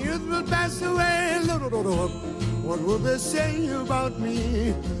 and youth will pass away. What will they say about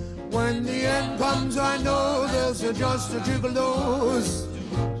me? When the end comes, I know there's just a jiggle dose.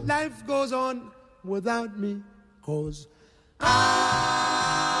 Life goes on without me, 'cause I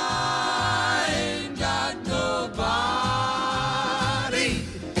ain't got nobody.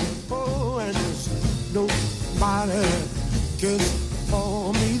 Oh, and there's nobody that cares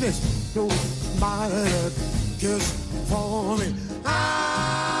for me. There's nobody that cares for me.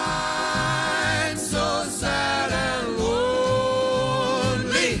 I'm so sad and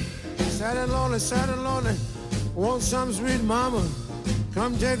lonely. Sad and lonely, sad and lonely. Want some sweet mama?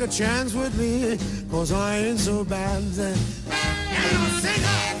 Come take a chance with me, 'cause I ain't so bad. And I'll sing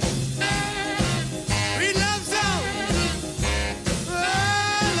her sweet love song. I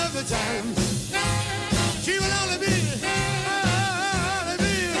love the time. She will only be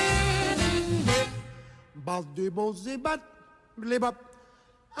Baldi bozi bat blib up.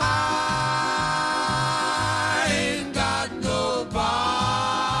 I ain't got nobody.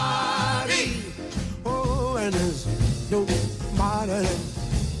 Oh, and there's nobody that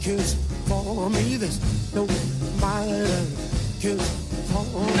cares for me. There's nobody that cares for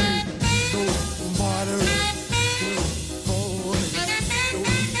me. Nobody that cares for me.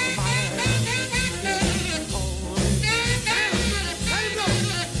 Nobody that cares for me. Let him go. Let him go.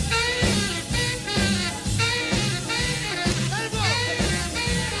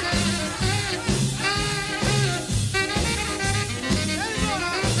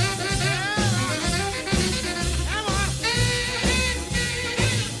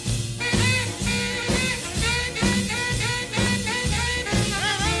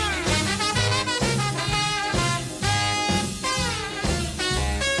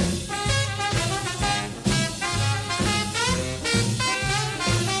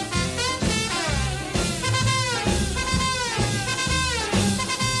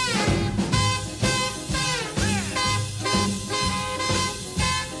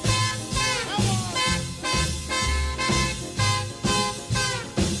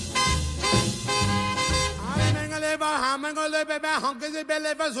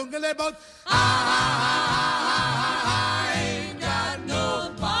 I ain't got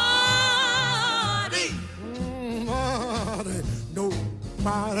nobody.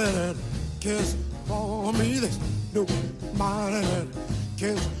 Nobody that cares for me. There's nobody that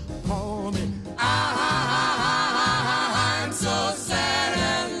cares for me. I'm so sad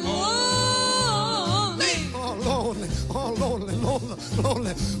and lonely. Oh, lonely, oh, lonely, lonely,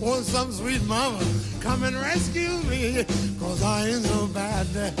 lonely. Want some sweet mama come and rescue me, 'cause I ain't so bad.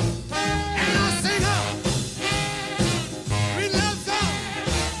 And I'll sing her sweet love song.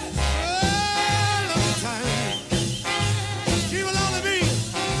 All of the time. She will only be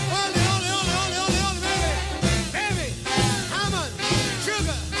only, baby. Baby, I'm a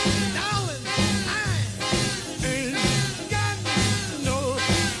sugar, darling. I ain't got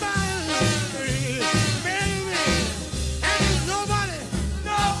nobody, baby. And there's nobody.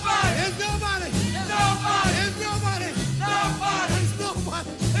 There's nobody. There's nobody. There's nobody. There's nobody.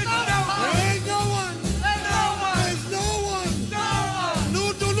 There's no one. There's no one.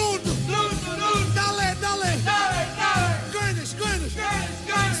 Nudo. Dale. Greenwich.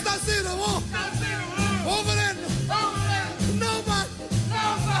 Stasino. Over there. Nobody. No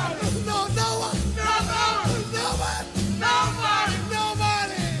one.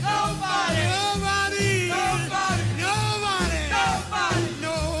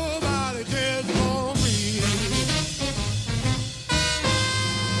 Nobody cares for me.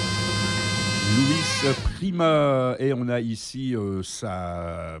 Louis Prima, et on a ici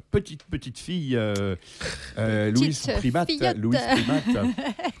sa petite fille, Louise Primat.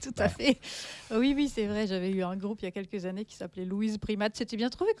 Tout à fait. Oui, c'est vrai. J'avais eu un groupe il y a quelques années qui s'appelait Louise Primat. C'était bien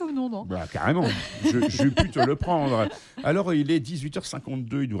trouvé comme nom, non? Bah, carrément, je pu te le prendre. Alors, il est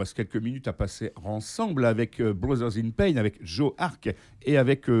 18h52, il nous reste quelques minutes à passer ensemble avec Brothers in Pain, avec Jo Ark et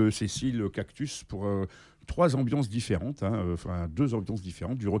avec Cécile Cactus pour 3 ambiances différentes, enfin 2 ambiances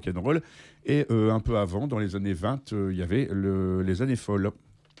différentes, du rock'n'roll. Et un peu avant, dans les années 20, il y avait les années folles.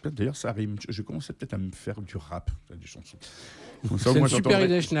 D'ailleurs, ça rime. Je commençais peut-être à me faire du rap, des chansons. C'est une super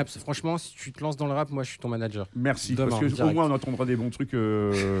idée, Schnaps. Franchement, si tu te lances dans le rap, moi, je suis ton manager. Merci, demain, parce qu'au moins, on entendra des bons trucs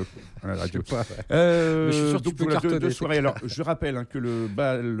à la radio. Mais je suis sûr que tu peux cartonner. Deux soirées. Alors, je rappelle que le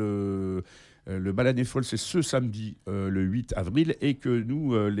bal Années Folles, c'est ce samedi, le 8 avril, et que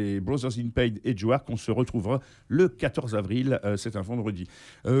nous, les Brothers in Pain et Jo Ark, on se retrouvera le 14 avril, c'est un vendredi.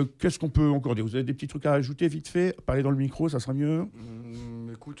 Qu'est-ce qu'on peut encore dire? Vous avez des petits trucs à ajouter vite fait? Parler dans le micro, ça sera mieux.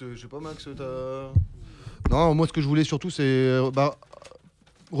 Écoute, je sais pas, Max, Non, moi, ce que je voulais surtout, c'est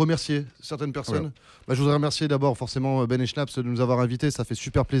remercier certaines personnes. Je voudrais remercier d'abord forcément Ben et Schnaps de nous avoir invités, ça fait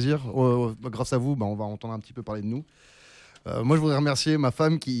super plaisir. Grâce à vous, on va entendre un petit peu parler de nous. Moi, je voudrais remercier ma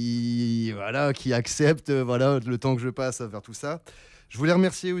femme qui accepte le temps que je passe à faire tout ça. Je voulais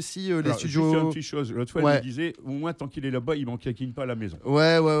remercier aussi les studios. Juste une petite chose. L'autre fois, il me disait, au moins, tant qu'il est là-bas, il m'enquiquine pas à la maison.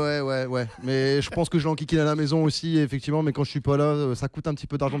 Ouais. Mais je pense que je l'enquiquine à la maison aussi, effectivement. Mais quand je suis pas là, ça coûte un petit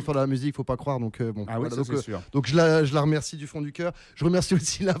peu d'argent de faire de la musique, faut pas croire. Donc, bon. Ah oui, ça, c'est sûr. Donc, je la remercie du fond du cœur. Je remercie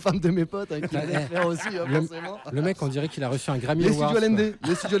aussi la femme de mes potes, avec qui je vais faire aussi, forcément. Le mec, on dirait qu'il a reçu un Grammy Les Award.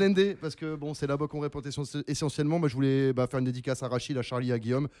 studios LND, parce que bon, c'est là-bas qu'on répond essentiellement. Moi, je voulais faire une dédicace à Rachid, à Charlie, à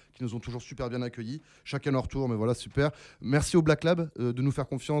Guillaume, qui nous ont toujours super bien accueillis. Chacun leur tour, mais voilà, super. Merci au Black Lab de nous faire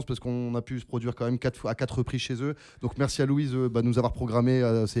confiance, parce qu'on a pu se produire quand même à 4 reprises chez eux. Donc merci à Louise de nous avoir programmé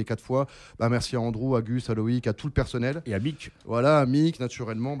ces 4 fois. Merci à Andrew, à Gus, à Loïc, à tout le personnel. Et à Mick. Voilà, à Mick,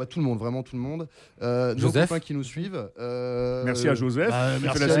 naturellement. Tout le monde, vraiment tout le monde. Nos copains qui nous suivent. Merci à Joseph.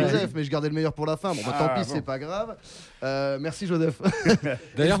 Merci à Joseph, mais je gardais le meilleur pour la fin. Bon, tant pis, c'est pas grave. Merci Joseph.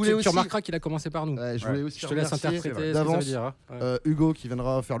 D'ailleurs, tu remarqueras qu'il a commencé par nous. Je voulais aussi je te laisse interpréter d'avance Hugo qui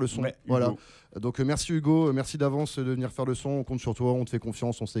viendra faire le son. Ouais, voilà. Donc merci Hugo, merci d'avance de venir faire le son. On compte sur toi, on te fait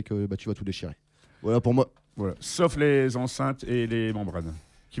confiance, on sait que tu vas tout déchirer. Voilà pour moi. Voilà. Sauf les enceintes et les membranes,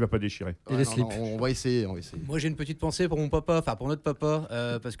 qui va pas déchirer. Et les slips. On va essayer. Moi j'ai une petite pensée pour mon papa, enfin pour notre papa,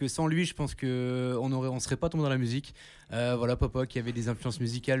 parce que sans lui je pense qu'on serait pas tombé dans la musique. Voilà, papa qui avait des influences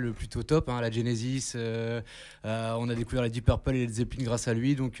musicales plutôt top, la Genesis, on a découvert les Deep Purple et les Zeppelin grâce à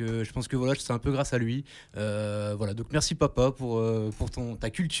lui, donc je pense que voilà, c'est un peu grâce à lui. Voilà, donc merci papa pour ta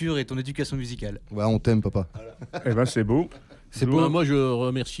culture et ton éducation musicale. Ouais, on t'aime papa. Voilà. Eh ben c'est beau. C'est beau. Moi je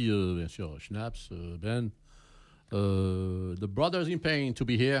remercie bien sûr Schnaps Ben. The Brothers in Pain to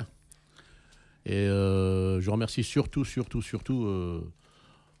be here. Et je remercie surtout, je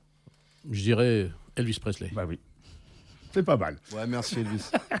dirais Elvis Presley. Bah oui, c'est pas mal. Ouais, merci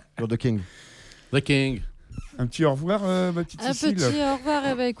Elvis. You're the King. The King. Un petit au revoir, ma petite Cécile. Un petit au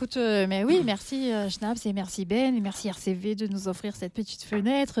revoir. Écoute, mais oui, merci Schnaps et merci Ben, et merci RCV de nous offrir cette petite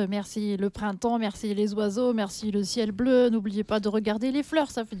fenêtre. Merci le printemps, merci les oiseaux, merci le ciel bleu. N'oubliez pas de regarder les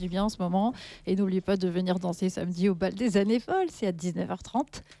fleurs, ça fait du bien en ce moment. Et n'oubliez pas de venir danser samedi au bal des Années Folles, c'est à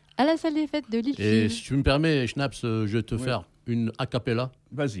 19h30 à la salle des fêtes de l'île. Et si tu me permets, Schnaps, je vais te faire une a cappella.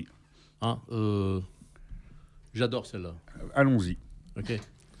 Vas-y. J'adore celle-là. Allons-y. Ok.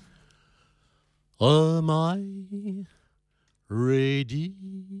 Am I ready?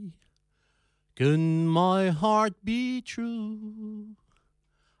 Can my heart be true?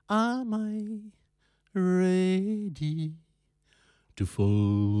 Am I ready to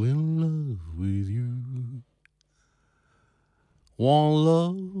fall in love with you? One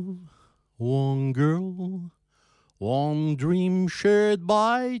love, one girl, one dream shared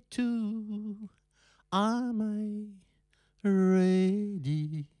by two. Am I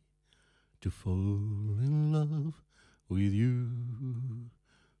ready to fall in love with you?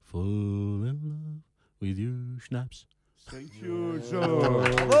 Fall in love with you, Schnaps. Thank you, Jo.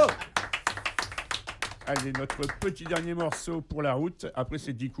 Allez, notre petit dernier morceau pour la route. Après,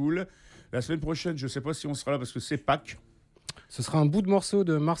 c'est dit cool. La semaine prochaine, je ne sais pas si on sera là parce que c'est Pâques. Ce sera un bout de morceau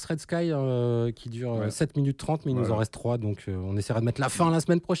de Mars Red Sky qui dure 7 minutes 30, mais il nous en reste 3. Donc on essaiera de mettre la fin la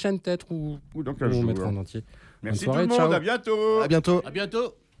semaine prochaine, peut-être, ou donc on mettra en entier. Merci Bonne soirée, tout le monde, ciao. à bientôt. À bientôt. À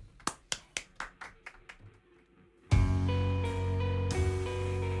bientôt.